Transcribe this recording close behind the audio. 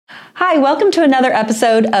Hi, welcome to another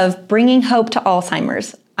episode of Bringing Hope to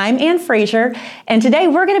Alzheimer's. I'm Ann Frazier, and today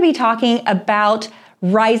we're going to be talking about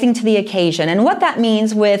rising to the occasion and what that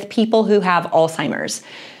means with people who have Alzheimer's.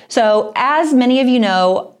 So, as many of you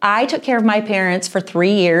know, I took care of my parents for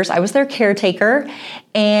 3 years. I was their caretaker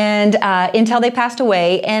and until they passed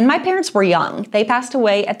away. And my parents were young. They passed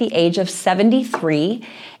away at the age of 73,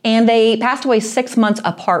 and they passed away 6 months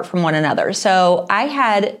apart from one another. So I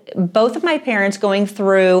had both of my parents going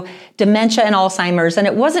through dementia and Alzheimer's, and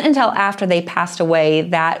it wasn't until after they passed away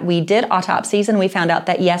that we did autopsies and we found out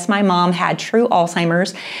that yes, my mom had true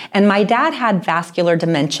Alzheimer's and my dad had vascular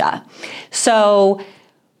dementia. So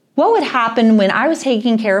what would happen when I was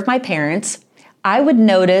taking care of my parents, I would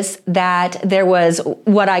notice that there was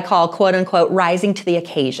what I call quote unquote rising to the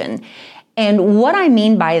occasion. And what I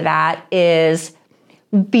mean by that is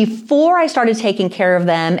before I started taking care of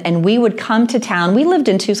them and we would come to town, we lived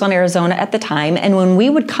in Tucson, Arizona at the time, and when we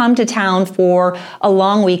would come to town for a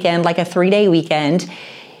long weekend, like a 3-day weekend,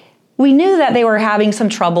 we knew that they were having some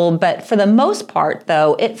trouble, but for the most part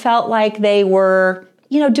though, it felt like they were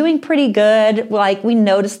doing pretty good. Like we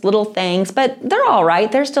noticed little things, but they're all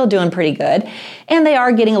right. They're still doing pretty good. And they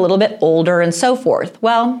are getting a little bit older and so forth.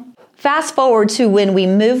 Well, fast forward to when we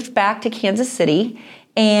moved back to Kansas City,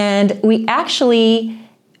 and we actually,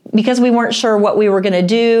 because we weren't sure what we were going to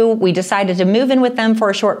do, we decided to move in with them for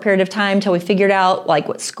a short period of time till we figured out like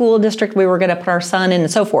what school district we were going to put our son in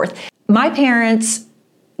and so forth. My parents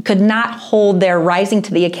could not hold their rising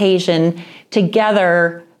to the occasion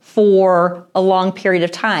together for a long period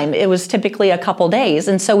of time. It was typically a couple days.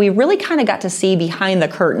 And so we really kind of got to see behind the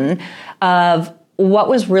curtain of what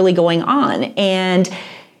was really going on. And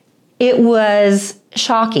it was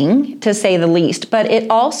shocking, to say the least, but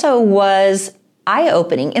it also was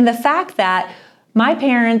eye-opening in the fact that my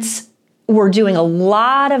parents were doing a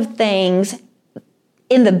lot of things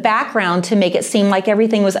in the background to make it seem like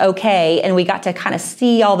everything was okay. And we got to kind of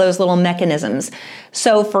see all those little mechanisms.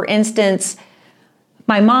 So for instance,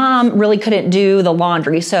 my mom really couldn't do the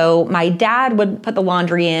laundry, so my dad would put the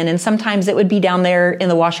laundry in, and sometimes it would be down there in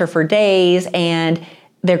the washer for days, and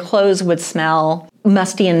their clothes would smell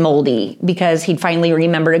musty and moldy because he'd finally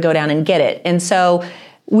remember to go down and get it. And so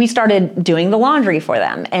we started doing the laundry for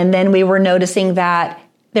them, and then we were noticing that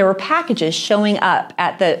there were packages showing up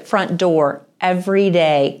at the front door every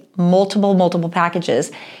day, multiple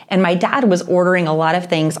packages, and my dad was ordering a lot of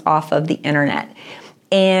things off of the internet.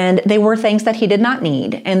 And they were things that he did not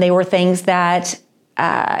need. And they were things that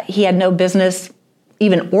he had no business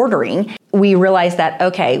even ordering. We realized that,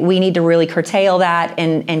 okay, we need to really curtail that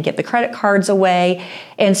and get the credit cards away.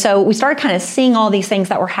 And so we started kind of seeing all these things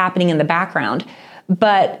that were happening in the background.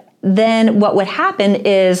 But then what would happen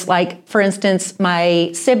is, like, for instance,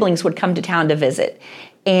 my siblings would come to town to visit.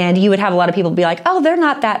 And you would have a lot of people be like, oh, they're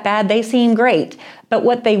not that bad. They seem great. But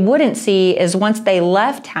what they wouldn't see is once they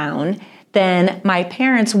left town, then my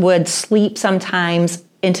parents would sleep sometimes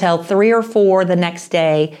until 3 or 4 the next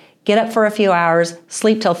day, get up for a few hours,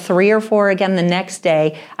 sleep till 3 or 4 again the next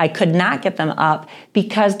day. I could not get them up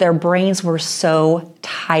because their brains were so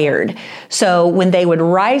tired. So when they would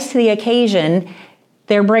rise to the occasion,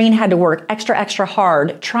 their brain had to work extra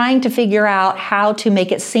hard trying to figure out how to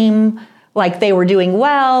make it seem like they were doing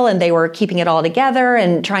well and they were keeping it all together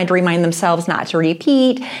and trying to remind themselves not to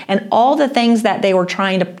repeat, and all the things that they were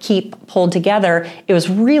trying to keep pulled together. It was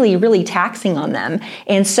really taxing on them.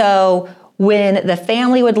 And so when the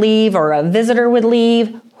family would leave or a visitor would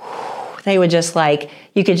leave, they would just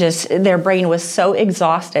their brain was so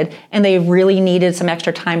exhausted, and they really needed some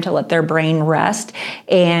extra time to let their brain rest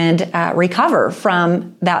and recover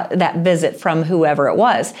from that visit from whoever it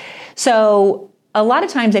was. So a lot of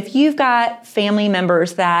times, if you've got family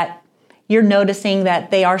members that you're noticing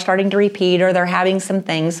that they are starting to repeat or they're having some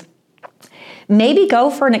things, maybe go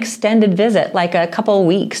for an extended visit, like a couple of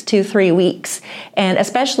weeks, 2-3 weeks. And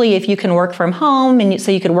especially if you can work from home and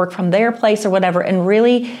so you could work from their place or whatever, and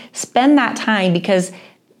really spend that time, because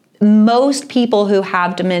most people who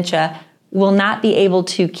have dementia will not be able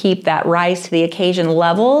to keep that rise to the occasion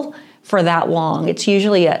level for that long. It's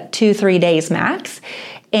usually a 2-3 days max.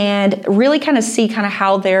 And really kind of see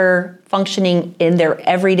how they're functioning in their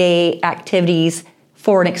everyday activities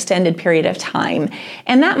for an extended period of time.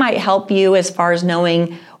 And that might help you as far as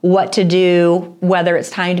knowing what to do, whether it's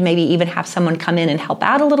time to maybe even have someone come in and help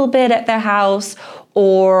out a little bit at the house,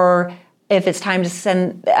 or if it's time to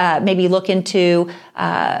send, maybe look into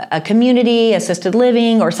a community, assisted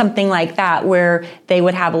living, or something like that, where they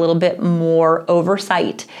would have a little bit more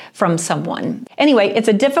oversight from someone. Anyway, it's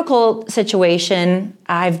a difficult situation.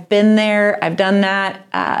 I've been there, I've done that.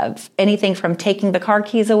 Anything from taking the car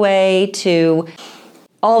keys away to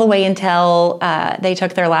all the way until they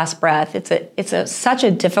took their last breath. It's such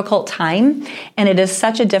a difficult time, and it is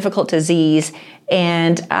such a difficult disease.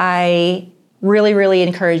 And I really, really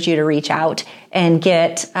encourage you to reach out and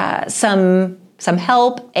get some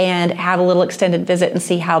help and have a little extended visit and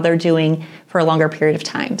see how they're doing for a longer period of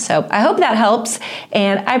time. So I hope that helps,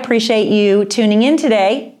 and I appreciate you tuning in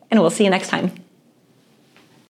today, and we'll see you next time.